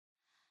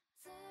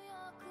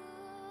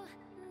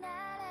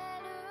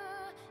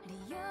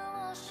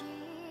し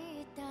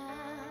た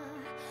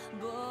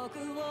僕を連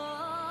れ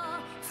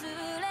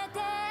て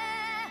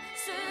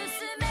進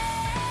め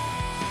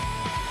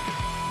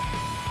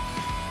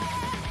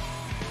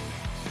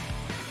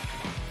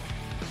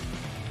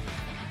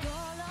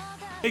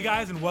Hey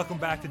guys, and welcome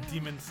back to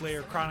Demon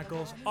Slayer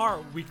Chronicles,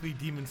 our weekly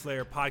Demon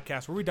Slayer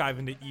podcast where we dive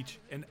into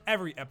each and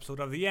every episode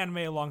of the anime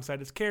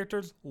alongside its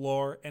characters,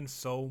 lore, and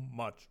so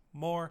much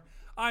more.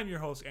 I'm your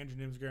host, Andrew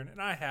Nimsgren,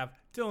 and I have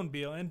Dylan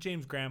Beal and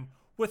James Graham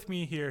with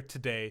me here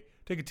today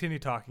to continue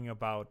talking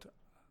about,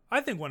 I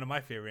think, one of my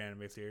favorite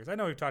anime series. I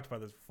know we've talked about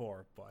this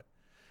before, but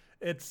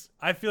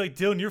I feel like,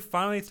 Dylan, you're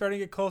finally starting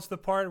to get close to the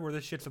part where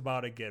this shit's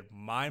about to get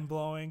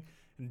mind-blowing.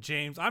 And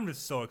James, I'm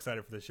just so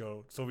excited for the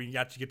show, so we can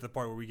actually get to the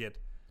part where we get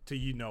to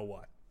you know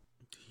what.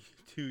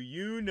 To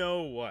you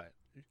know what.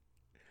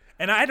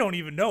 And I don't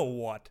even know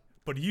what,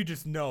 but you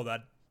just know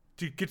that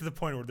to get to the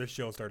point where this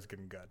show starts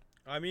getting good.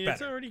 I mean,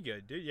 better. It's already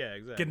good, dude. Yeah,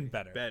 exactly. Getting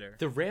better.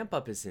 The ramp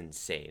up is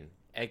insane.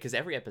 Because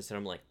every episode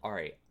I'm like, all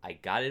right, I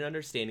got an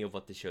understanding of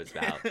what the show's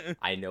about.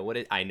 I know what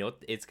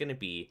it's going to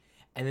be.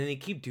 And then they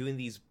keep doing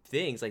these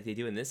things like they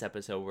do in this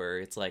episode where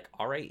it's like,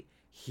 all right,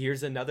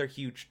 here's another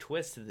huge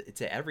twist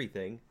to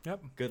everything.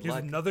 Yep. Good Here's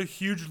luck. another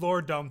huge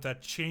lore dump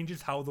that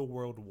changes how the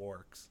world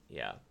works.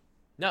 Yeah.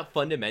 Not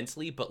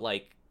fundamentally, but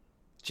like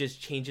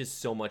just changes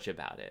so much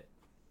about it.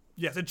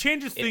 Yes, it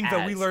changes things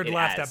that we learned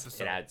last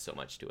episode. It adds so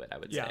much to it, I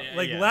would Yeah, say.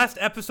 like last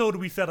episode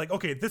we said like,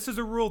 okay, this is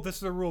a rule, this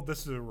is a rule,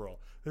 this is a rule.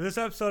 In this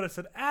episode I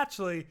said,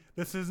 actually,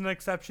 this is an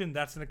exception,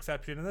 that's an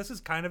exception, and this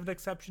is kind of an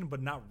exception,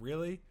 but not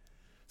really.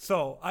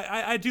 So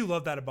I do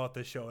love that about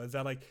this show, is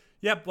that like,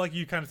 yep, like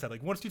you kind of said,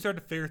 like once you start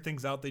to figure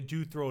things out, they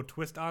do throw a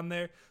twist on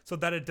there so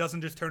that it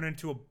doesn't just turn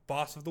into a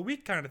boss of the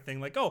week kind of thing.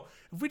 Like, oh,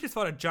 if we just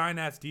fought a giant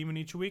ass demon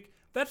each week,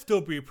 that'd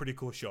still be a pretty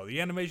cool show. The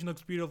animation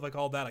looks beautiful, like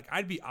all that. Like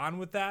I'd be on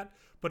with that,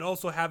 but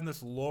also having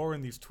this lore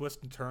and these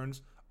twists and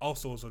turns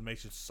also is what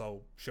makes it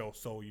so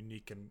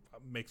unique and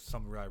makes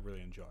something I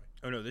really enjoy.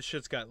 Oh no, this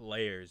shit's got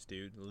layers,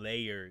 dude.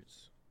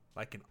 Layers.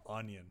 Like an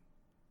onion.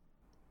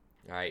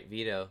 All right,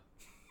 Vito.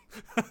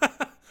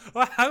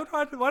 Why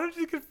did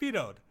you get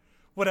vetoed?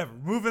 Whatever.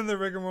 Move in the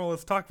rigmarole.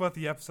 Let's talk about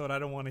the episode. I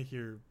don't want to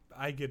hear.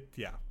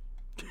 Yeah.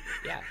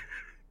 Yeah.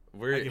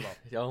 I give up.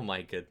 Oh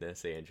my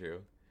goodness,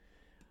 Andrew.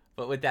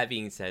 But with that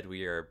being said,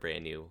 we are a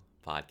brand new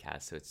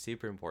podcast, so it's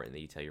super important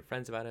that you tell your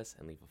friends about us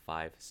and leave a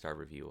 5-star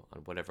review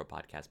on whatever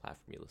podcast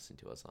platform you listen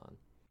to us on.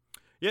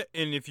 Yeah,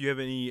 and if you have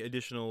any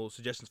additional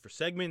suggestions for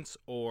segments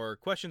or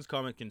questions,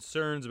 comment,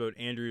 concerns about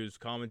Andrew's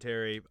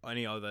commentary,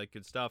 any of that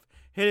good stuff,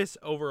 hit us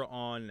over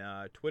on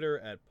Twitter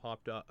at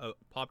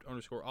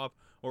popped_off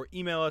or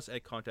email us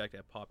at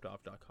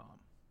contact@poppedoff.com.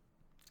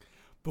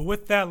 But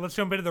with that, let's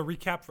jump into the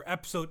recap for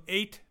episode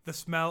 8, The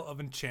Smell of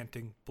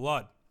Enchanting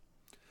Blood.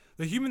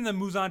 The human that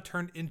Muzan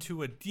turned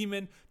into a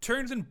demon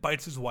turns and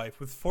bites his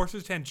wife, which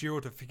forces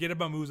Tanjiro to forget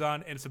about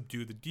Muzan and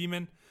subdue the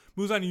demon.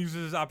 Muzan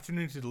uses his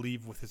opportunity to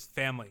leave with his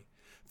family.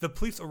 The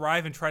police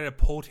arrive and try to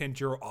pull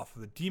Tanjiro off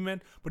of the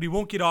demon, but he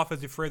won't get off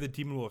as he's afraid the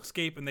demon will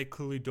escape, and they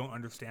clearly don't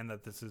understand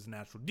that this is an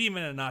actual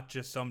demon and not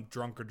just some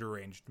drunk or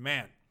deranged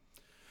man.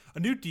 A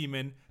new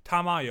demon,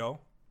 Tamayo,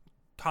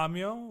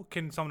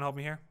 can someone help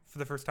me here for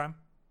the first time?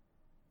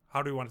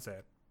 How do we want to say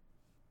it?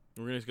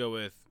 We're going to go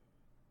with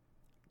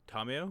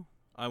Tamio.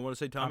 I want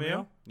to say Tamio.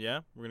 Tamio?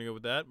 Yeah, we're going to go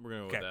with that. We're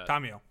going to go with that.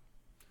 Tamio.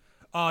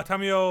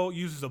 Tamio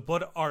uses a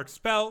blood art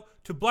spell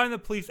to blind the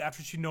police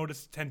after she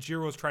noticed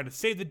Tanjiro was trying to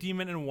save the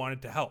demon and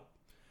wanted to help.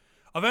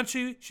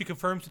 Eventually, she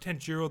confirms to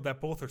Tanjiro that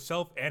both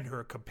herself and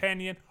her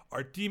companion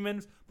are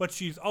demons, but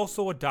she's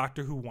also a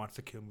doctor who wants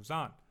to kill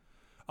Muzan.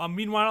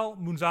 Meanwhile,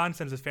 Muzan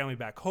sends his family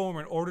back home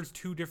and orders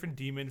 2 different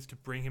demons to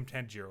bring him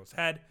Tanjiro's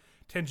head.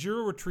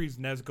 Tanjiro retrieves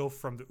Nezuko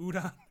from the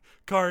Udon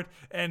cart,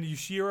 and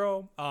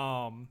Yushiro,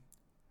 I'm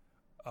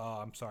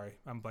sorry,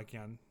 I'm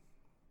blanking on.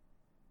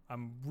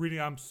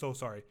 I'm so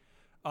sorry.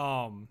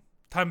 Tamayo's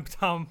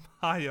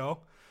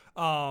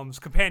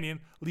companion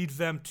leads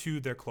them to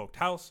their cloaked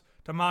house.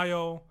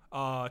 Tamayo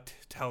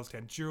tells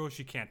Tanjiro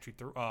she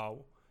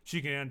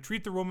can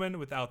treat the woman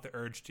without the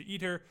urge to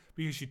eat her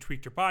because she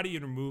tweaked her body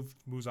and removed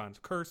Muzan's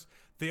curse.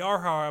 They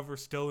are, however,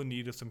 still in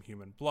need of some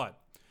human blood.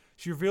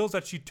 She reveals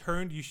that she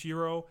turned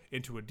Yushiro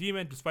into a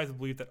demon despite the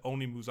belief that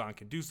only Muzan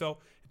can do so.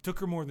 It took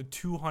her more than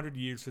 200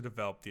 years to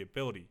develop the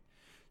ability.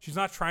 She's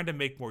not trying to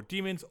make more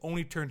demons,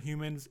 only turn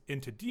humans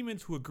into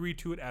demons who agree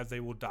to it as they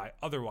will die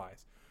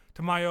otherwise.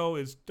 Tamayo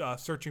is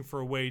searching for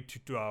a way to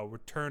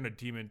return a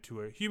demon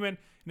to a human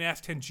and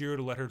asks Tanjiro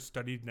to let her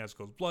study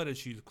Nezuko's blood as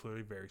she's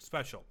clearly very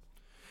special.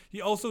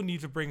 He also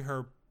needs to bring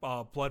her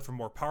blood from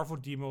more powerful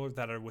demons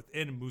that are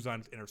within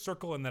Muzan's inner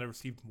circle and that have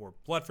received more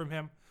blood from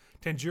him.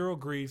 Tanjiro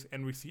agrees,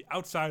 and we see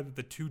outside that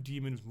the 2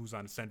 demons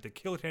Muzan sent to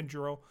kill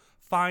Tanjiro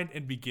find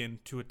and begin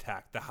to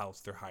attack the house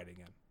they're hiding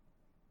in.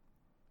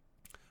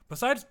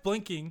 Besides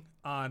blinking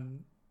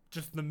on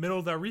just the middle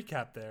of that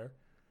recap there,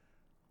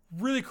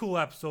 really cool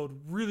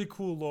episode, really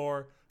cool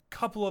lore,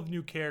 couple of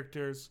new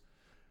characters.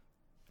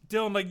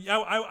 Dylan, like,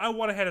 I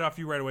want to head it off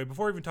you right away.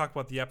 Before we even talk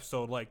about the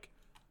episode, like,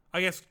 I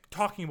guess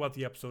talking about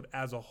the episode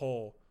as a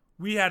whole,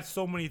 we had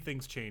so many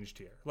things changed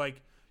here.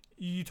 Like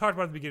you talked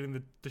about at the beginning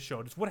of the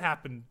show. Just what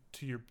happened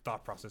to your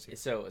thought process here?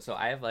 So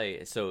I have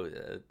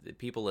the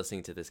people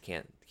listening to this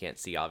can't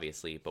see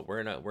obviously, but we're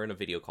in a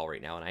video call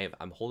right now, and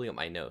I'm holding up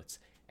my notes,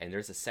 and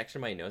there's a section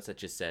of my notes that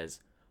just says,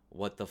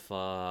 "What the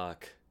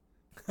fuck."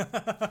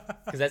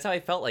 Because that's how I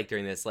felt like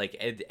during this. Like,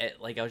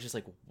 like I was just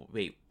like,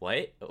 wait,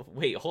 what?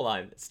 Wait, hold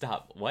on,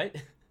 stop, what?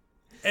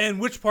 And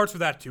which parts were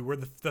that too? Were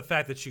the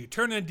fact that she could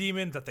turn into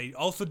demons, that they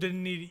also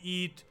didn't need to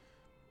eat,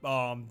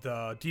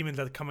 the demons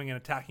that are coming and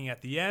attacking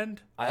at the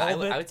end? I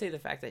would say the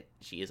fact that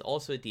she is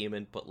also a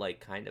demon, but like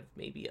kind of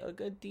maybe a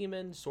good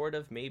demon, sort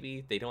of,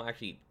 maybe. They don't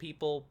actually eat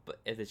people, but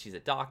if she's a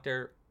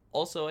doctor.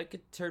 Also, I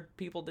could turn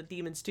people to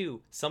demons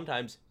too.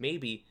 Sometimes,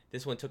 maybe.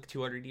 This one took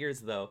 200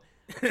 years though.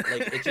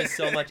 Like, it's just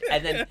so much.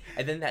 And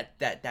then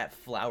that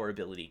flower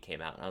ability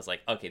came out, and I was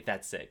like, okay,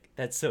 that's sick.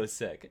 That's so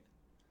sick.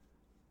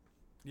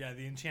 Yeah,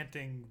 the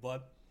enchanting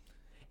blood.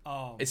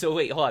 So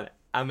wait, hold on.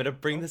 I'm gonna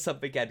bring this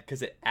up again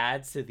because it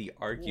adds to the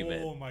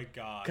argument. Oh my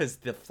god. Because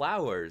the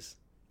flowers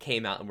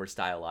came out and were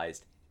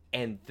stylized,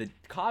 and the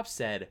cops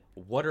said,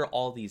 "What are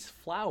all these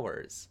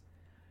flowers?"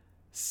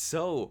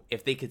 So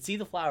if they could see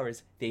the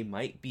flowers, they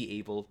might be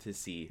able to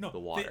see the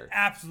water. They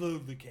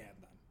absolutely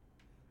can.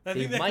 Then I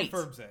think that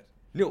confirms it.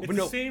 No, it's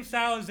the same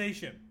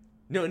stylization.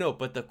 No.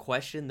 But the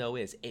question though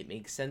is, it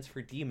makes sense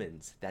for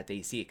demons that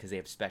they see it because they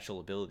have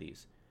special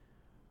abilities.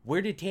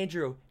 Where did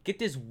Tanjiro get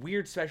this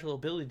weird special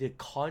ability to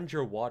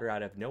conjure water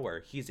out of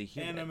nowhere? He's a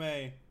human.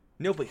 Anime.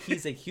 No, but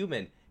he's a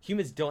human.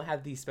 Humans don't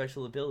have these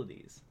special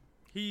abilities.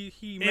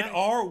 In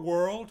our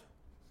world.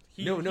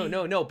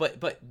 No.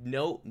 But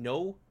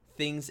no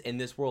things in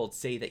this world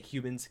say that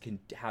humans can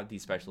have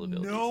these special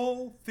abilities.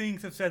 No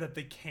things have said that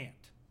they can't.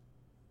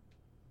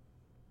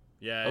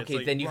 Yeah. Okay,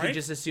 like, then you can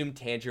just assume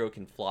Tanjiro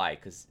can fly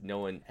because no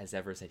one has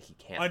ever said he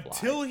can't fly.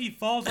 Until he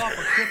falls off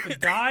a cliff and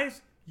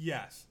dies,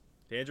 yes.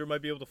 Tanjiro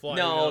might be able to fly.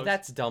 No,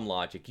 that's dumb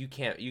logic. You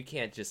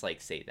can't just like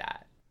say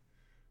that.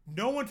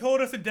 No one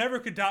told us Endeavor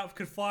could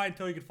fly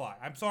until he could fly.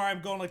 I'm sorry,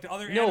 I'm going like the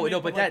other. No,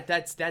 but like,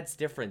 that's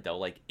different though.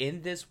 Like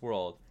in this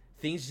world,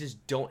 things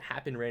just don't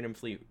happen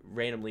randomly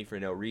for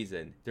no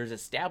reason. There's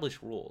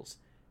established rules.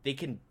 They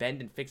can bend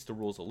and fix the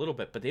rules a little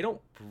bit, but they don't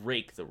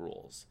break the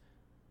rules.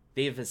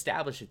 They have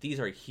established that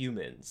these are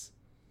humans.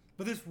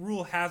 But this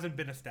rule hasn't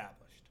been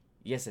established.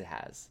 Yes, it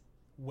has.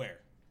 Where?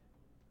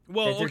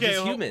 Well, they're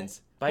just humans.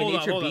 By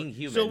nature, being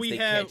humans, so they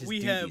can't just do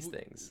these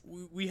things.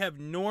 We have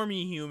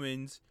normie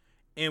humans,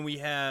 and we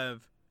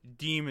have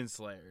demon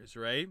slayers,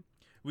 right?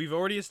 We've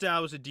already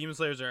established that demon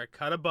slayers are a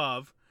cut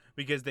above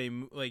because they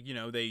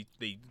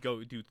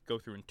go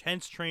through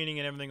intense training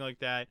and everything like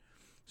that.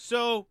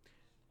 So,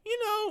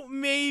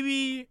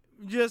 maybe,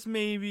 just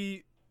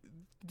maybe,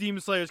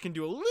 demon slayers can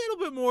do a little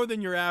bit more than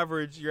your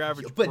average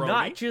but brony.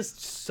 Not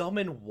just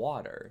summon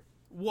water.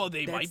 Well,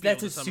 might be that's able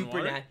to a summon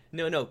water.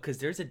 No, because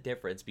there's a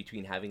difference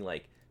between having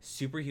like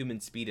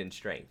superhuman speed and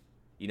strength.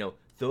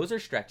 Those are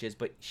stretches,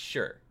 but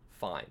sure,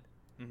 fine.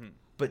 Mm-hmm.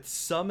 But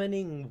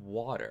summoning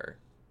water,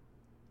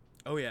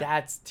 oh yeah,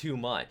 that's too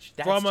much.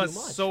 From a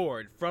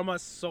sword,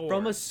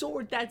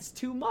 that's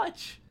too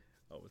much.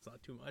 Oh, it's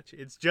not too much.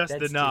 It's just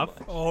That's enough.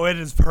 Oh, it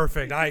is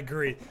perfect. I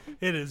agree.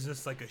 It is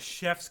just like a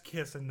chef's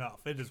kiss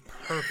enough. It is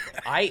perfect.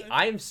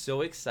 I'm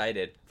so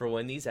excited for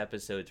when these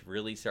episodes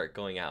really start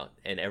going out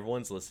and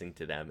everyone's listening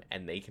to them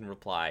and they can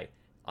reply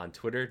on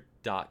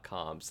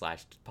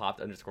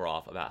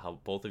twitter.com/popped_off about how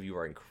both of you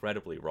are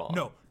incredibly wrong.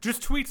 No,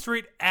 just tweet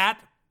straight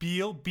at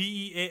Beal,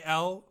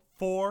 BEAL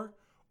 4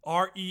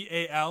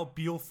 REAL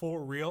Beal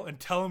 4 real and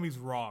tell him he's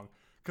wrong.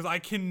 Because I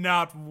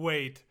cannot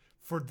wait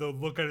for the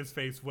look on his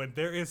face when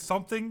there is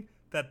something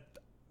that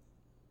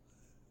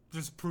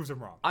just proves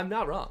him wrong. I'm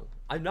not wrong.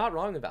 I'm not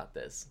wrong about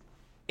this.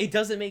 It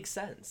doesn't make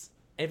sense.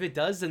 If it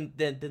does, then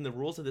the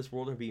rules of this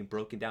world are being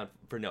broken down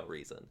for no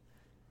reason.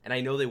 And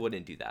I know they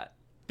wouldn't do that.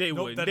 They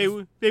wouldn't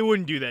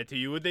do that to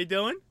you, would they,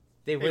 Dylan?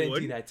 They wouldn't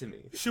do that to me.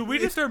 Should we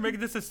just start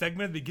making this a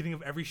segment at the beginning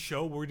of every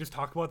show where we just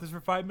talk about this for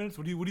 5 minutes?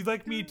 Would you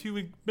like me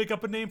to make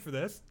up a name for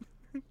this?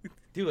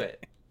 Do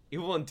it.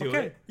 You won't do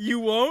it.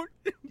 You won't?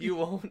 You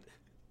won't.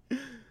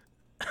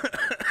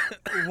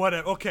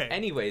 Whatever. Okay.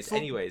 Anyways.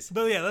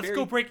 But yeah, let's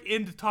go break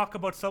in to talk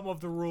about some of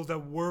the rules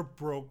that were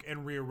broke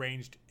and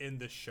rearranged in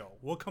the show.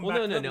 We'll come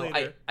back to that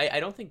later.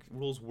 I don't think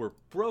rules were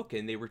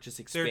broken. They were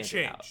just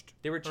expanded out.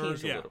 They were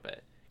changed a little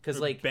bit. Because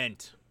like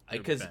bent.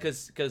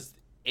 Because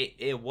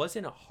it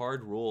wasn't a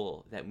hard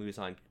rule that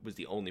Muzan was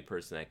the only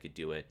person that could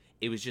do it.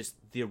 It was just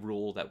the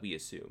rule that we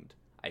assumed,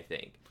 I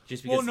think.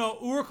 Just because. Well,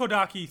 no,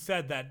 Urokodaki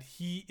said that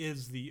he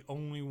is the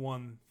only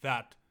one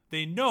that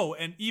they know,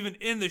 and even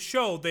in the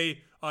show,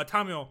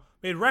 Tamio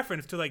made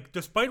reference to, like,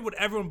 despite what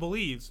everyone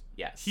believes,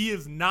 yes, he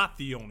is not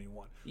the only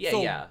one.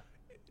 Yeah.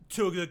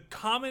 To the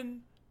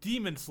common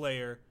demon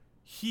slayer,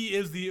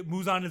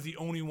 Muzan is the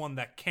only one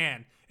that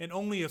can, and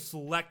only a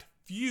select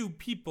few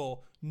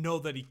people know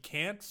that he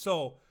can't.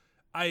 So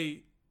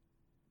I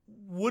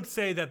would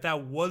say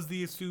that was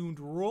the assumed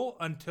rule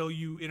until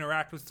you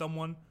interact with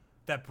someone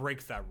that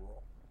breaks that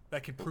rule,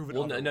 that can prove it.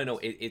 Well, no.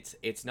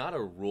 It's not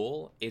a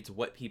rule. It's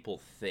what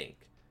people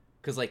think.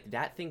 because like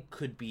that thing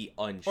could be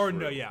untrue. Or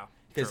no, yeah.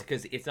 True.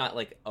 Because it's not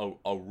like a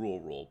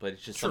rule, but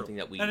it's just True. something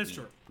that That is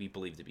true. we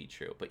believe to be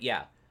true. But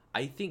yeah,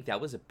 I think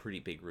that was a pretty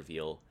big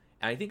reveal,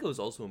 and I think it was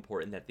also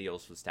important that they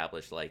also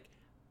established like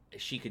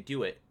she could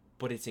do it,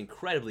 but it's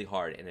incredibly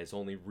hard, and has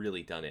only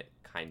really done it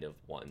kind of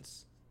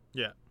once.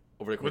 Yeah.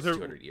 Over the course of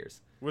 200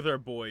 years. With our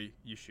boy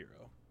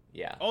Yushiro.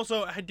 Yeah.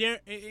 Also,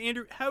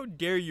 Andrew, how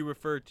dare you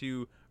refer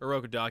to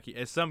Orokodaki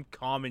as some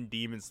common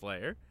demon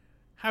slayer?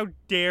 How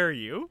dare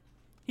you?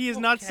 He is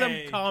not some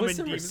Okay. common Put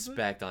some demon slayer.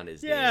 respect on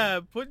his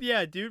Yeah,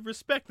 name. dude,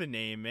 respect the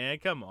name, man.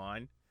 Come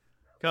on,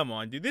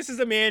 dude. This is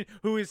a man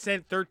who has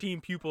sent 13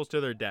 pupils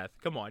to their death.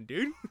 Come on,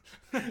 dude.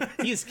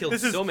 He has killed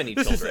This is so many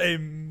this children. is a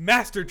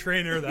master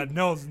trainer that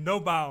knows no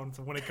bounds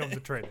when it comes to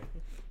training.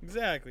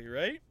 Exactly,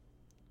 right?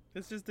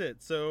 That's just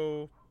it.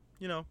 So,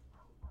 you know,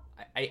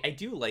 I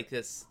do like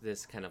this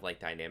kind of like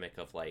dynamic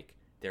of like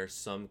there's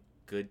some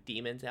good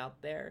demons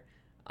out there,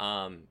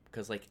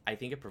 because like I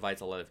think it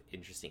provides a lot of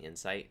interesting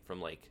insight from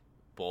like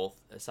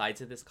both sides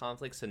of this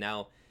conflict. So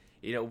now,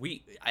 you know,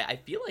 I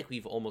feel like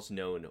we've almost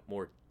known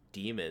more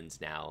demons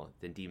now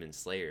than demon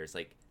slayers.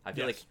 Like I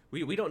feel Yes.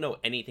 like we don't know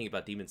anything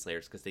about demon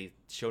slayers because they've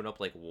shown up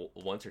like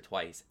once or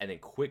twice and then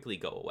quickly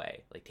go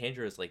away. Like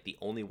Tanjiro is like the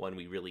only one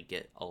we really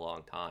get a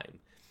long time,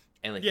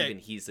 and like Yeah. even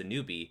he's a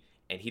newbie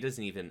and he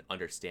doesn't even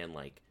understand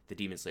like the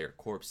demon slayer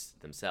corpse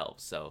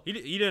themselves. So he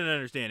didn't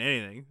understand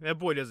anything. That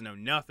boy doesn't know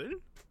nothing.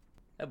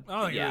 I don't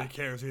think he yeah. really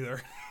cares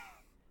either.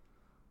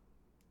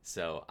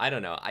 So I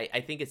don't know.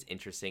 I think it's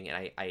interesting,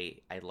 and I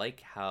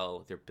like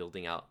how they're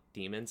building out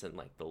demons and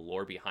like the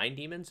lore behind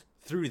demons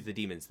through the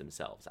demons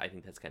themselves. I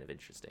think that's kind of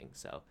interesting.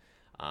 So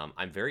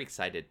I'm very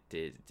excited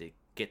to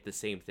get the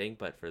same thing,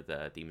 but for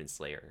the demon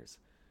slayers.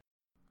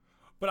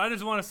 But I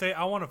just want to say,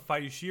 I want to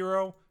fight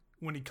Yushiro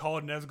when he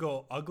called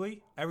Nezuko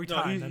ugly every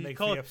time. That makes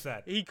me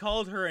upset. He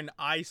called her an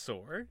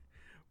eyesore.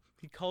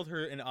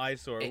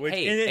 Which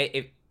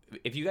Hey,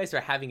 if you guys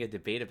are having a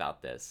debate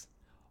about this,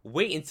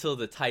 wait until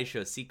the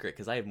Taisho secret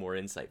because I have more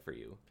insight for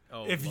you.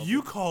 oh, If love you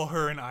it. call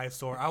her an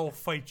eyesore, I will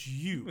fight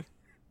you.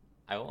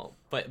 I won't,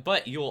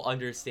 but you'll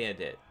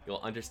understand it.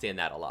 You'll understand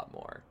that a lot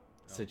more.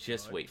 So Oh,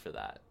 just God. wait for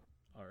that.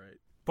 All right.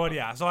 But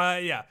yeah, so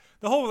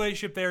the whole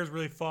relationship there is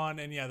really fun,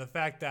 and yeah, the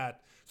fact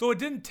that it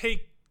didn't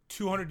take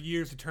 200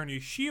 years to turn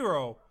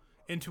Yushiro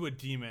into a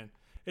demon.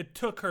 It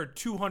took her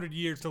 200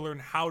 years to learn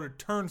how to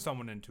turn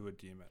someone into a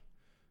demon.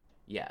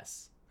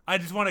 Yes. I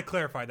just want to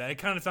clarify that. It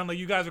kind of sounded like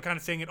you guys were kind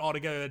of saying it all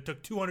together. That it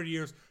took 200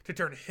 years to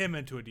turn him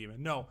into a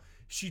demon. No,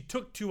 she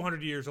took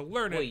 200 years to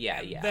learn it, Well, yeah,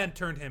 and yeah. then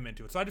turned him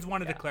into it. So I just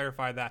wanted to Yeah.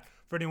 clarify that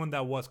for anyone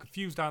that was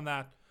confused on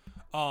that.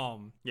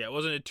 Yeah, it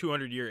wasn't a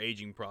 200-year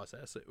aging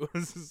process. It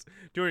was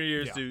 200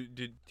 years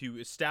Yeah. to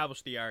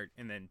establish the art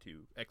and then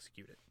to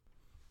execute it.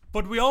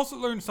 But we also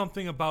learned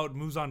something about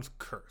Muzan's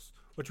curse,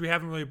 which we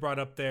haven't really brought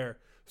up there.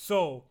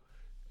 So,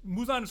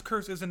 Muzan's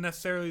curse isn't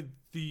necessarily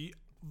the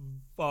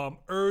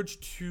urge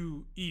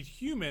to eat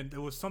human.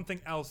 There was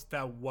something else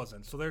that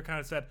wasn't. So they kind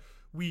of said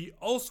we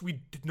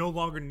no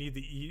longer need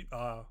to eat,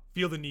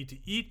 feel the need to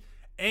eat,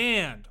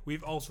 and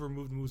we've also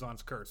removed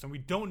Muzan's curse. And we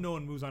don't know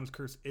what Muzan's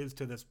curse is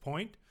to this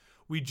point.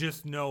 We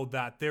just know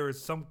that there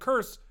is some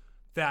curse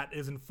that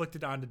is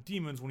inflicted onto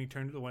demons when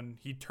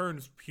he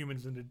turns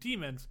humans into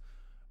demons,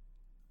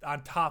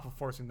 on top of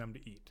forcing them to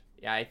eat.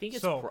 Yeah, I think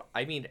it's. So-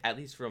 I mean, at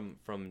least from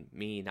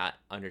me not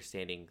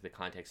understanding the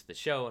context of the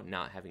show,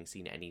 not having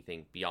seen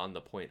anything beyond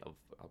the point of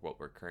what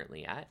we're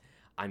currently at,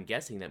 I'm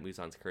guessing that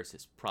Muzan's curse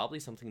is probably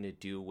something to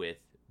do with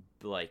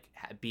like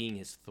being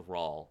his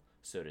thrall,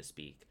 so to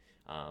speak.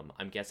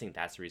 I'm guessing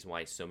that's the reason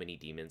why so many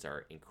demons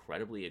are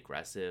incredibly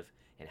aggressive,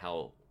 and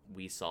how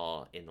we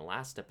saw in the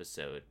last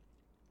episode,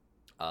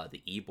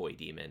 the E-boy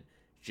demon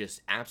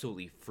just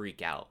absolutely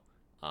freak out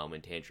when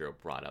Tanjiro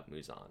brought up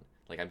Muzan.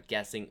 Like, I'm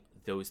guessing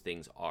those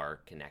things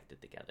are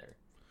connected together.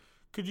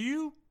 Could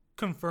you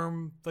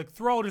confirm, like,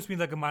 thrall just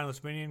means like a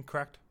mindless minion,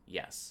 correct?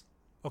 Yes.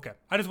 Okay.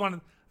 I just wanted,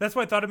 that's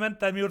what I thought it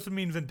meant. That also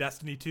means in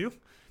Destiny too.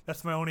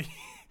 That's my only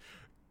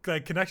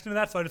like connection to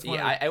that. So I just wanted.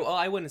 Yeah,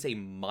 I wouldn't say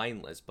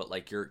mindless, but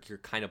like you're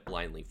kind of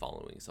blindly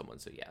following someone.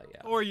 So yeah.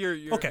 Or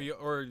you're Okay.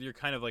 you're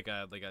kind of like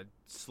a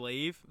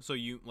slave, so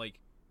you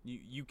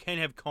can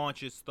have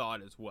conscious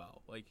thought as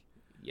well. Like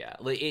Yeah,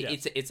 like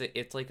Yes.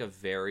 it's like a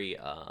very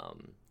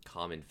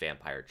common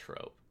vampire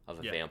trope of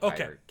a Yeah. vampire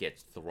Okay.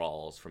 gets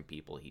thralls from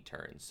people he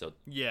turns. So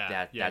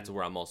yeah, that's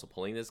where I'm also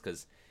pulling this,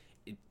 because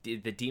the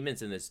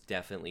demons in this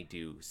definitely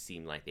do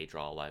seem like they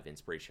draw a lot of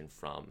inspiration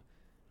from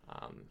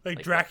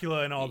like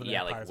Dracula and all the yeah,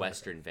 vampires like and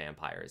Western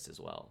vampires as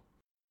well.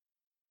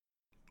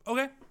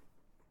 Okay.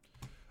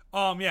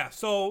 Yeah,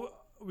 so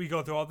we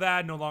go through all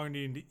that, no longer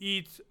needing to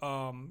eat.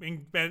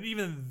 And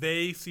even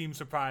they seem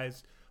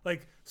surprised.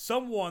 Like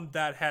someone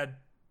that had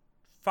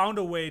found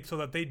a way so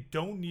that they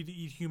don't need to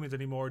eat humans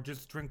anymore,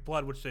 just drink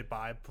blood, which they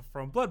buy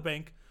from Blood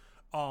Bank,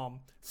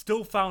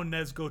 still found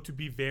Nezuko to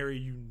be very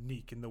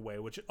unique in the way,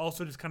 which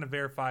also just kind of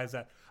verifies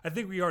that I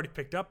think we already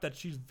picked up that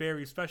she's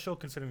very special,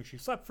 considering she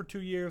slept for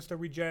 2 years to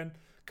regen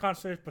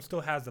constant, but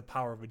still has the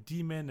power of a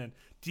demon, and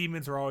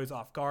demons are always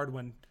off guard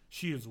when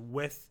she is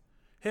with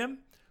him.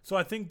 So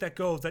I think that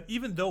goes that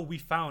even though we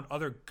found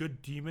other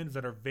good demons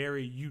that are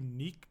very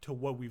unique to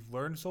what we've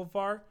learned so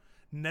far,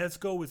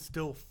 Nezuko is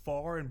still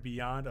far and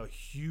beyond a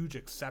huge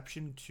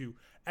exception to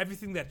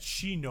everything that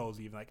she knows.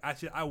 Even like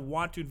I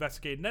want to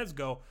investigate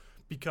Nezuko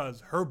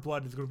because her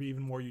blood is going to be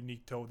even more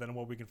unique than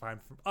what we can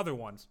find from other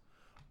ones.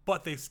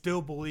 But they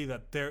still believe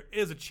that there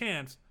is a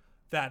chance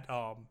that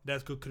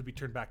Nezuko could be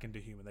turned back into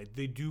human.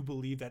 They do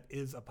believe that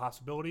is a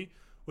possibility,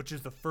 which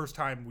is the first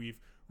time we've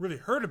really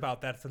heard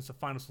about that since the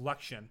final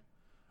selection,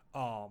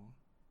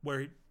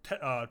 where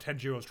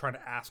Tenjiro was trying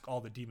to ask all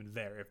the demons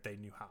there if they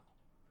knew how.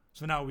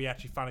 So now we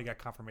actually finally got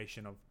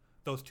confirmation of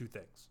those two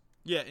things.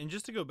 Yeah, and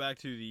just to go back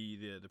to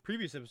the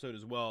previous episode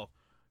as well,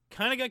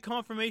 kind of got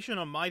confirmation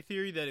on my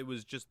theory that it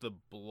was just the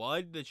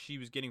blood that she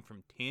was getting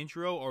from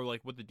Tanjiro, or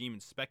like what the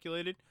demons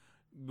speculated,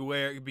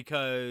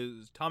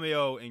 because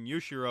Tamayo and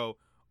Yoshiro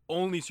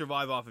only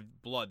survive off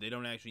of blood. They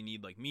don't actually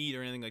need like meat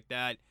or anything like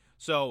that.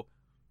 So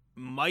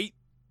might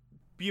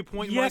be a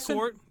point in my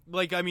court.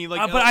 Like I mean,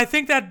 like, but I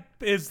think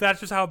that's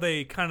just how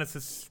they kind of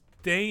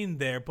sustain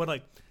there. But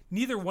like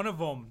neither one of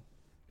them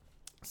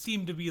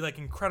seemed to be like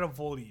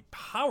incredibly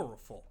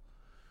powerful.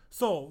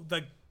 So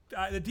the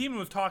demon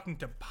was talking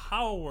to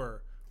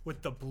power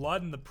with the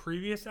blood in the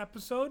previous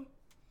episode.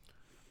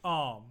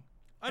 I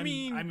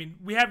mean,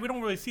 we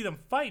don't really see them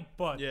fight,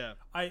 but yeah.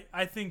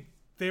 I think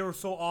they were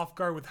so off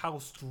guard with how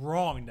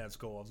strong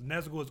Nezuko was.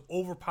 Nezuko was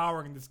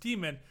overpowering this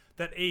demon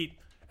that ate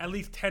at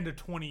least 10 to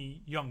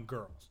 20 young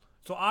girls.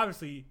 So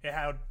obviously it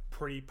had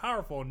pretty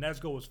powerful, and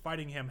Nezuko was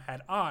fighting him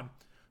head on.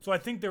 So I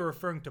think they're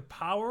referring to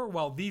power,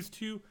 while these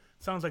two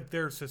sounds like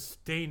they're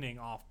sustaining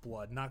off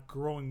blood, not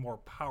growing more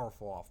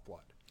powerful off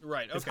blood.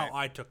 Right. Okay. That's how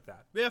I took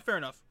that. Yeah, fair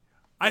enough.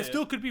 I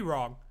still could be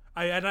wrong.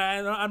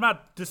 I'm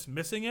not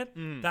dismissing it.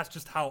 That's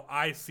just how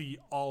I see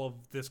all of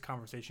this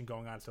conversation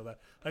going on. So that,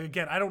 like,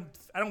 again, I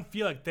don't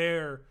feel like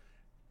they're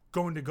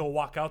going to go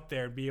walk out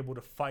there and be able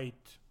to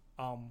fight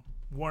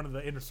one of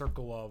the inner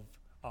circle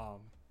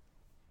of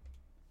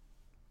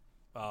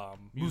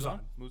Muzan.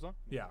 Muzan?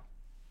 Yeah.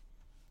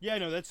 Yeah,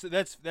 no,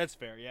 that's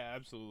fair. Yeah,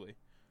 absolutely.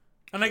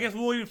 And I guess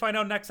we'll even find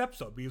out next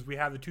episode, because we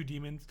have the two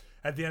demons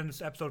at the end of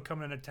this episode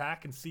come and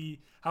attack and see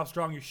how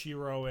strong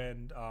Yoshiro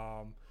and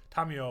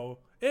Tamayo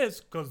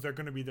is, because they're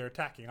going to be there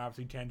attacking.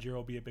 Obviously, Tanjiro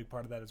will be a big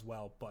part of that as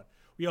well. But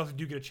we also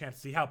do get a chance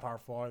to see how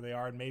powerful they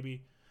are, and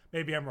maybe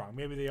I'm wrong.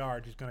 Maybe they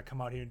are just going to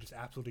come out here and just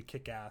absolutely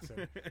kick ass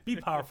and be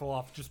powerful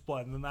off just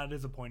blood, and then that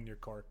is a point in your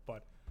court.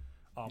 But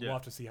we'll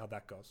have to see how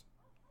that goes.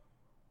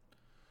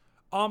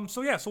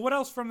 So what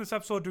else from this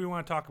episode do we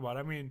want to talk about?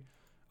 I mean,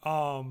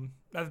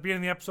 at the beginning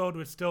of the episode,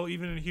 it's still,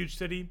 even in a huge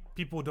city,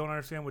 people don't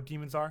understand what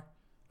demons are.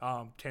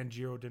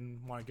 Tanjiro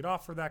didn't want to get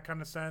off for that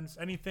kind of sense.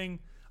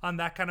 Anything on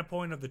that kind of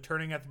point of the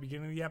turning at the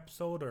beginning of the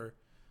episode, or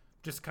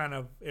just kind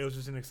of it was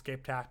just an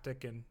escape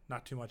tactic and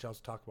not too much else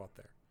to talk about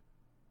there?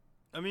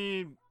 I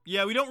mean,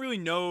 yeah, we don't really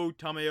know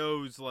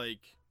Tamayo's, like,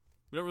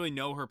 we don't really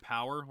know her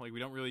power. Like, we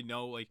don't really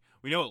know, like,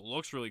 we know it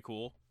looks really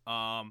cool,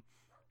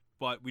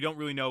 but we don't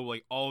really know,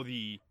 like, all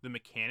the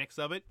mechanics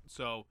of it.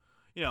 So,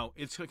 you know,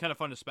 it's kind of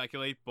fun to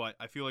speculate, but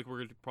I feel like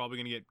we're probably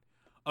going to get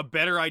a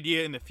better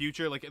idea in the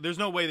future. Like, there's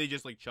no way they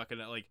just, like, chuck it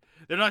at, like,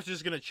 they're not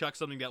just going to chuck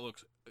something that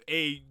looks,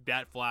 A,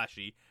 that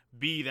flashy,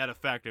 B, that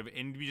effective,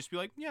 and we just be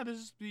like, yeah, this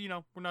is, you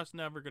know, we're not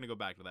never going to go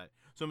back to that.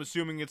 So I'm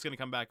assuming it's going to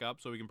come back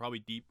up, so we can probably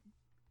deep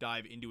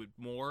dive into it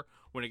more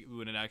when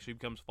it actually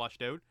becomes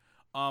fleshed out.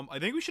 I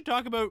think we should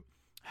talk about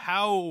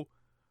how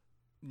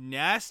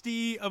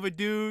nasty of a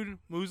dude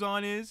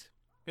Muzan is.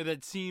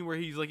 That scene where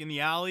he's, like, in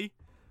the alley.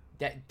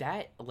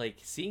 That like,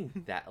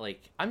 seeing that,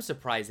 like, I'm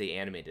surprised they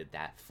animated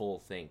that full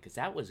thing, because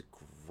that was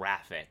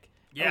graphic.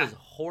 Yeah. That was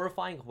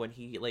horrifying when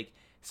he, like,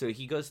 so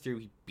he goes through,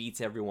 he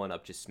beats everyone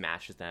up, just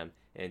smashes them,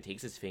 and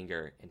takes his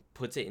finger and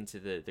puts it into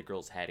the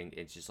girl's head, and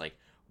it's just like,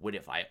 what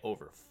if I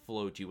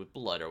overflowed you with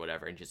blood or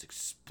whatever, and just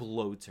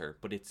explodes her.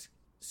 But it's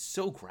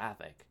so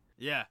graphic.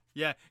 Yeah,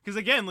 because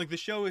again, like, the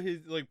show has,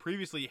 like,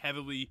 previously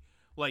heavily,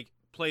 like,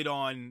 played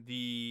on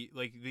the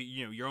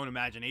you know, your own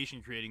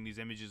imagination creating these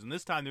images, and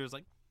this time there was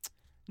like,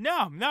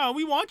 no,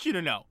 we want you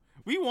to know.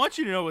 We want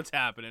you to know what's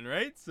happening,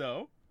 right?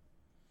 So.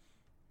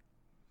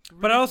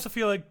 But I also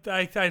feel like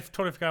I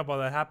totally forgot about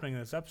that happening in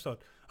this episode.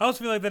 I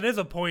also feel like that is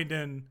a point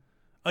in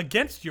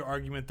against your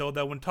argument, though,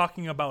 that when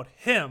talking about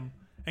him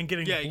and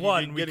getting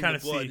blood, and we kind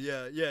of see.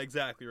 Yeah,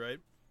 exactly, right.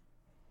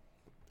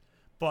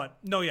 But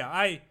no, yeah,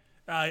 I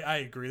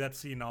agree. That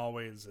scene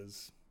always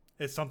is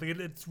something.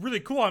 It's really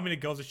cool. I mean, it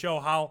goes to show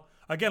how,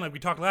 again, like we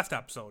talked last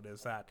episode,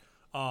 is that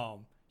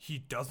he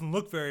doesn't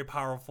look very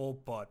powerful,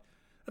 but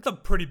that's a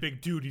pretty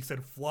big dude, he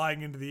said,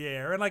 flying into the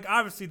air. And, like,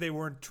 obviously they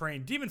weren't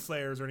trained demon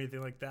slayers or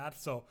anything like that,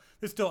 so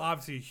there's still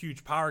obviously a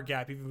huge power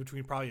gap even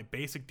between probably a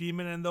basic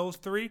demon and those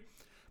three.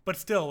 But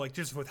still, like,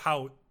 just with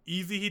how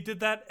easy he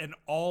did that, and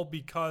all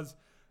because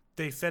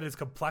they said his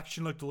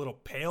complexion looked a little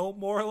pale,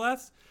 more or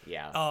less.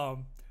 Yeah.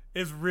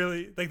 Is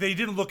really, like, they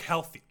didn't look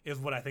healthy, is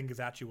what I think is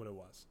actually what it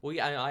was. Well,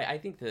 yeah, I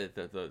think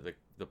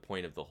the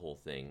point of the whole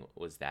thing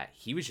was that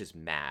he was just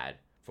mad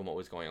from what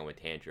was going on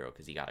with Tanjiro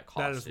because he got That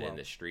as accosted well. in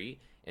the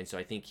street, and so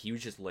I think he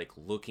was just like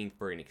looking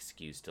for an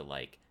excuse to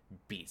like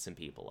beat some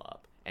people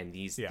up, and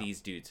these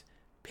dudes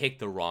picked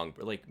the wrong,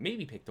 like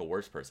maybe picked the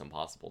worst person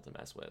possible to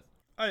mess with.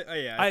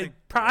 I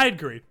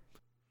agree.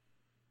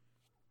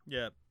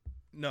 Yeah.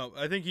 No,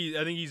 I think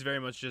he's very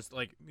much just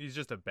like he's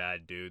just a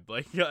bad dude.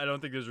 Like I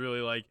don't think there's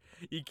really like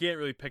you can't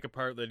really pick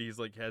apart that he's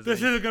like has.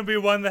 This isn't gonna be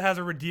one that has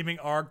a redeeming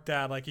arc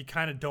that like you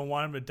kind of don't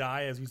want him to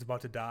die as he's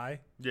about to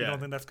die. Yeah. You don't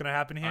think that's gonna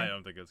happen here? I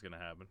don't think that's gonna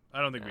happen.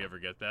 I don't think we ever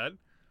get that.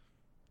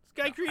 This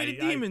guy No, created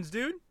demons,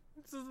 dude.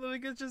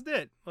 It's just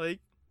it. Like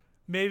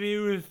Maybe he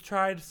was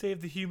trying to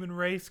save the human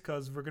race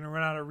because we're gonna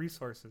run out of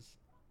resources.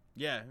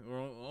 yeah, we're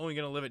only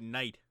gonna live at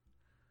night.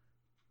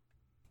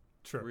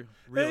 True.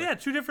 Really? Yeah,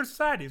 two different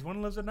societies.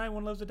 One lives at night,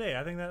 one lives at day.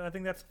 I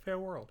think that's a fair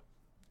world.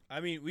 I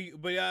mean,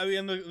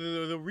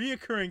 the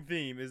reoccurring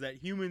theme is that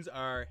humans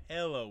are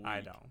hella weak.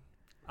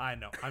 I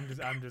know.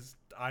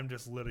 I'm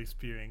just literally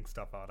spewing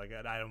stuff out.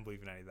 I don't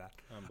believe in any of that.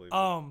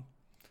 Unbelievable.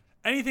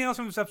 Anything else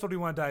from this episode we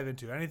want to dive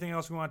into? Anything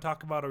else we want to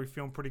talk about? Or are we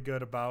feeling pretty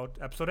good about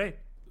episode 8?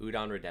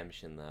 Udon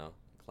Redemption, though.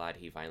 Glad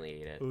he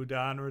finally ate it.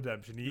 Udon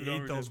Redemption. He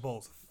ate those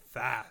bowls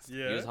fast.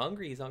 Yeah. He was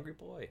hungry. He's a hungry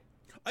boy.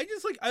 I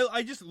just like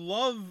I just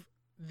love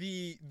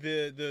the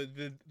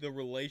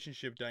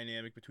relationship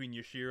dynamic between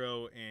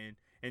Yashiro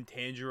and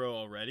Tanjiro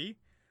already.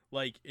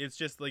 Like it's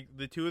just like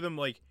the two of them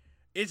like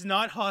it's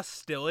not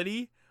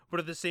hostility, but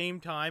at the same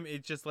time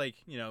it's just like,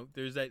 you know,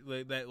 there's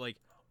that like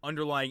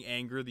underlying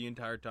anger the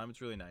entire time.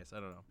 It's really nice. I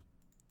don't know.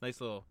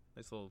 Nice little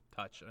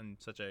touch on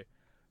such a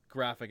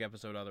graphic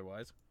episode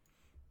otherwise.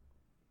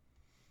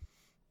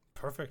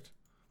 Perfect.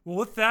 Well,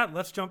 with that,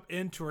 let's jump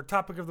into our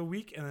topic of the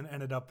week and then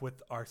end it up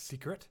with our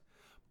secret.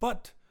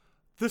 But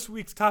this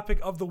week's topic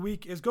of the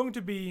week is going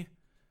to be,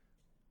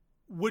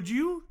 would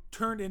you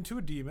turn into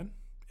a demon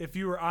if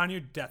you were on your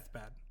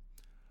deathbed?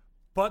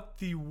 But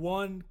the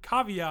one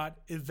caveat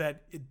is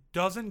that it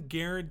doesn't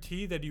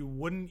guarantee that you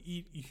wouldn't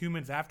eat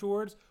humans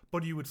afterwards,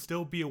 but you would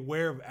still be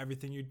aware of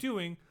everything you're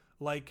doing,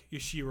 like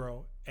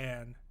Yashiro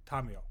and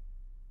Tamio.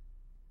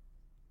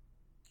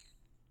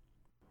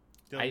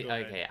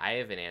 Okay, I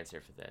have an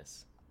answer for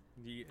this.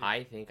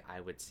 I think I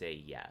would say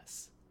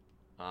yes.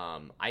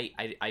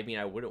 I mean,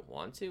 I wouldn't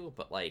want to,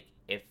 but like,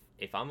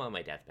 if I'm on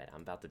my deathbed,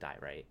 I'm about to die,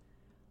 right?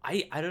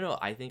 I don't know.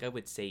 I think I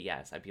would say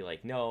yes. I'd be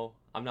like, no,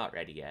 I'm not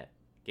ready yet.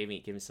 Give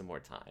me some more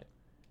time.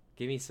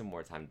 Give me some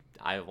more time.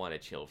 I want to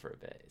chill for a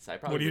bit. So I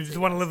probably. What, do you would just say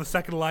want to yes. live a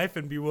second life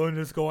and be willing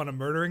to just go on a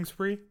murdering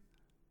spree?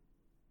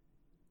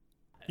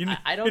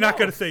 I don't You're not know.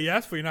 going to say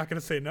yes, but you're not going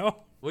to say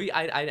no. Well,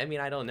 I mean,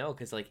 I don't know,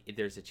 because like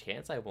there's a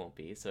chance I won't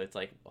be. So it's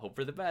like hope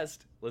for the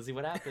best. Let's see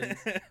what happens.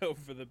 Hope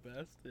for the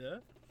best, yeah.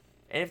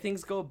 And if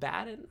things go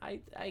bad and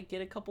I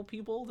get a couple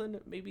people,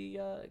 then maybe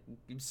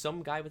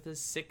some guy with a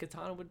sick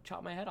katana would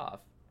chop my head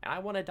off. And I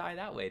want to die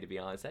that way, to be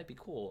honest. That'd be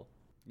cool.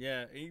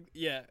 Yeah.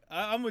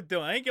 I'm with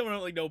Dylan. I ain't going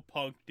out like no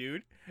punk,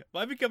 dude. If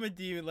I become a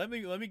demon, let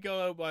me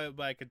go out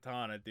by a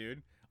katana,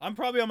 dude. I'm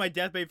probably on my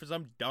deathbed for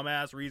some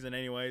dumbass reason,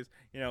 anyways.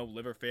 You know,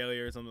 liver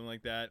failure or something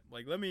like that.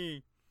 Like, let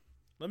me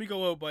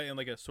go out in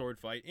like a sword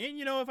fight. And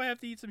you know, if I have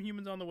to eat some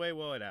humans on the way,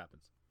 well, it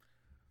happens.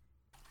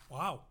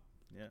 Wow.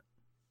 Yeah.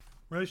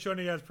 Really showing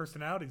you guys'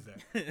 personalities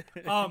there.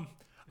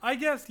 I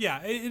guess,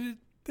 yeah, it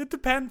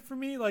depends for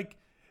me. Like,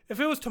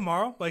 if it was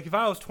tomorrow, like if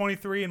I was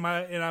 23 and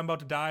I'm about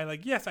to die,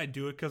 like, yes, I'd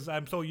do it because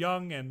I'm so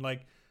young and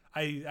like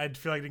I'd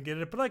feel like I didn't get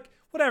it. But like,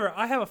 whatever,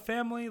 I have a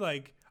family,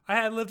 like I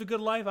had lived a good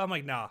life. I'm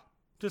like, nah,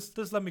 just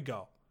let me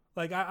go.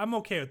 Like I'm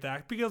okay with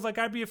that because like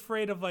I'd be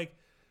afraid of like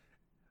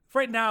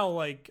right now,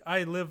 like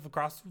I live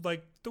across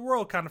like the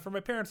world kind of for my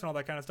parents and all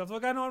that kind of stuff.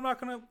 Like I know I'm not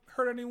gonna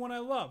hurt anyone I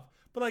love.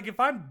 But like if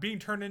I'm being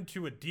turned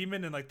into a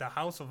demon in like the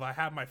house of I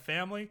have my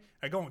family,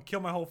 I go and kill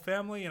my whole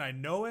family and I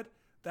know it,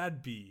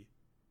 that'd be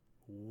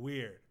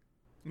weird.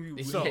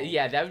 So,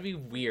 yeah, that would be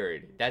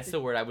weird. That's the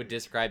word I would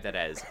describe that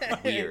as.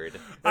 Weird.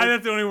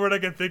 that's the only word I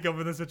can think of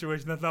in this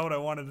situation. That's not what I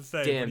wanted to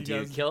say. Damn, but you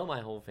dude, guys- kill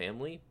my whole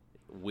family?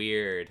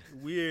 Weird.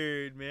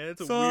 Weird, man.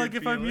 It's a So weird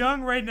like if I'm feeling.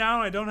 young right now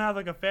and I don't have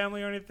like a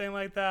family or anything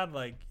like that,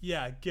 like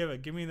yeah,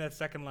 give me that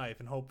second life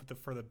and hope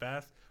for the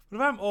best. But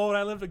if I'm old,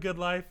 I lived a good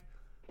life,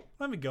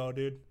 let me go,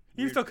 dude.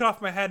 You can still cut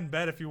off my head in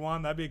bed if you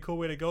want. That'd be a cool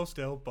way to go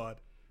still, but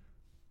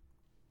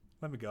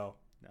let me go.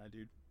 Nah,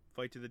 dude.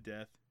 Fight to the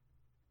death.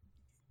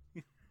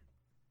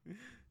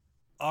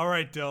 All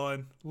right,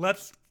 Dylan.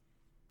 Let's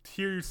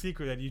hear your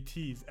secret that you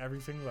tease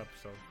every single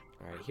episode.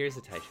 All right, here's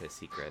a Taicho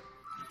secret.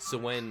 So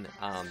when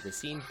the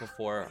scene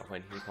before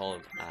when he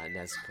called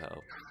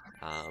Nezuko,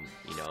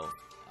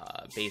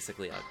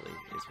 basically ugly,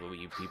 is when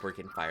people were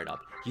getting fired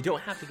up. You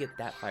don't have to get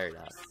that fired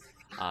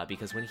up,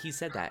 because when he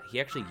said that,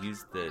 he actually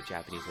used the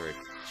Japanese word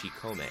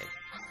chikome,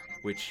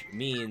 which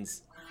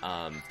means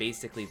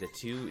basically the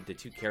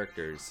two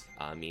characters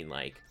mean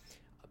like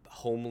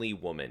homely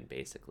woman,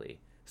 basically.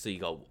 So you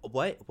go,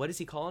 what is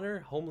he calling her?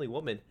 Homely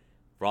woman?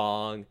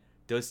 Wrong.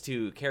 Those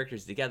two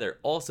characters together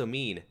also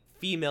mean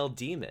female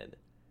demon.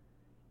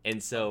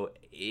 And so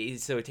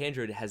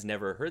Tanjiro has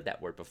never heard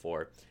that word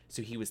before.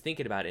 So he was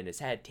thinking about it in his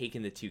head,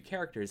 taking the two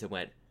characters and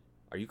went,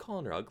 are you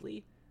calling her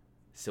ugly?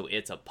 So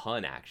it's a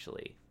pun,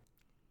 actually.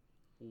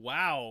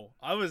 Wow,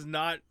 I was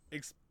not.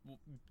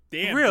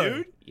 Damn, Really?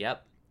 dude.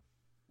 Yep.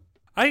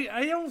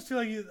 I almost feel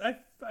like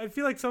I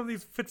feel like some of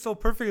these fit so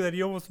perfectly that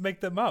you almost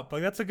make them up.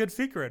 Like that's a good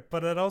secret,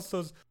 but it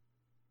also is,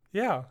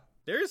 yeah.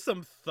 There's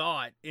some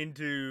thought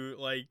into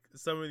like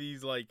some of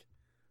these like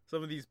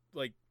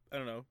I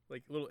don't know,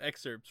 like little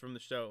excerpts from the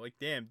show. Like,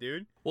 damn,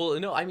 dude. Well,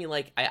 no, I mean,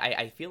 like,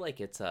 I feel like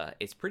it's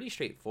pretty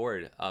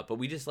straightforward, but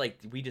we just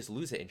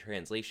lose it in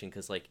translation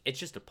because, like, it's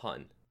just a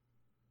pun.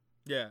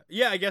 Yeah,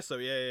 I guess so.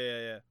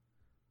 Yeah.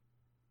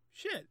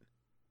 Shit,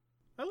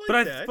 I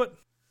like that. But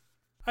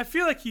I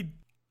feel like he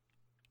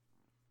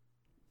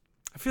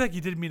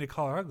didn't mean to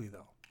call her ugly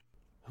though.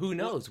 Who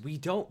knows? We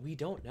don't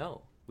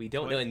know. We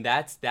don't know, and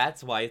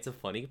that's why it's a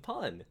funny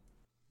pun.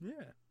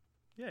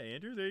 Yeah,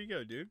 Andrew, there you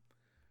go, dude.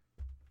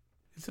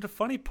 Is it a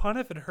funny pun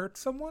if it hurts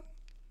someone?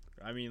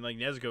 I mean, like,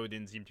 Nezuko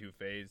didn't seem too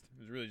phased. It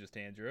was really just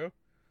Andrew.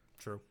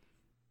 True.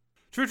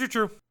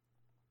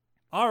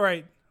 All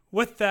right.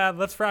 With that,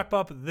 let's wrap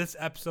up this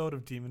episode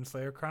of Demon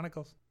Slayer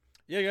Chronicles.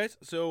 Yeah, guys.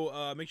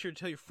 So make sure to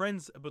tell your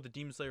friends about the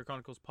Demon Slayer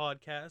Chronicles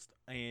podcast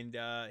and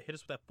hit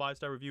us with that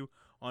 5-star review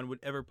on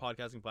whatever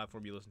podcasting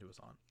platform you listen to us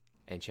on.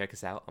 And check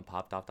us out on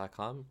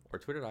popped.com or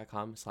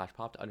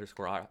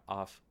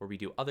twitter.com/popped_off, where we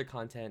do other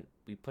content.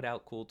 We put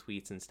out cool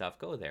tweets and stuff.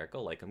 Go there,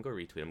 go like them, go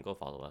retweet them, go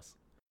follow us.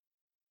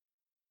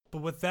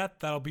 But with that,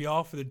 that'll be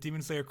all for the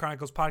Demon Slayer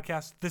Chronicles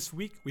podcast this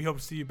week. We hope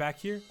to see you back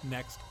here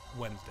next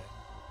Wednesday.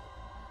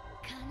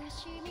 悲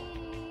しみ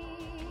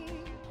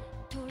に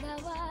とら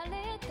わ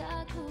れ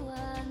たくは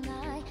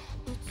ないう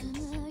つ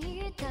む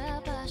い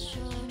た場所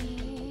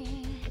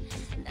に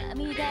涙を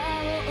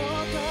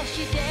落と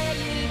して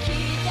ゆ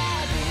き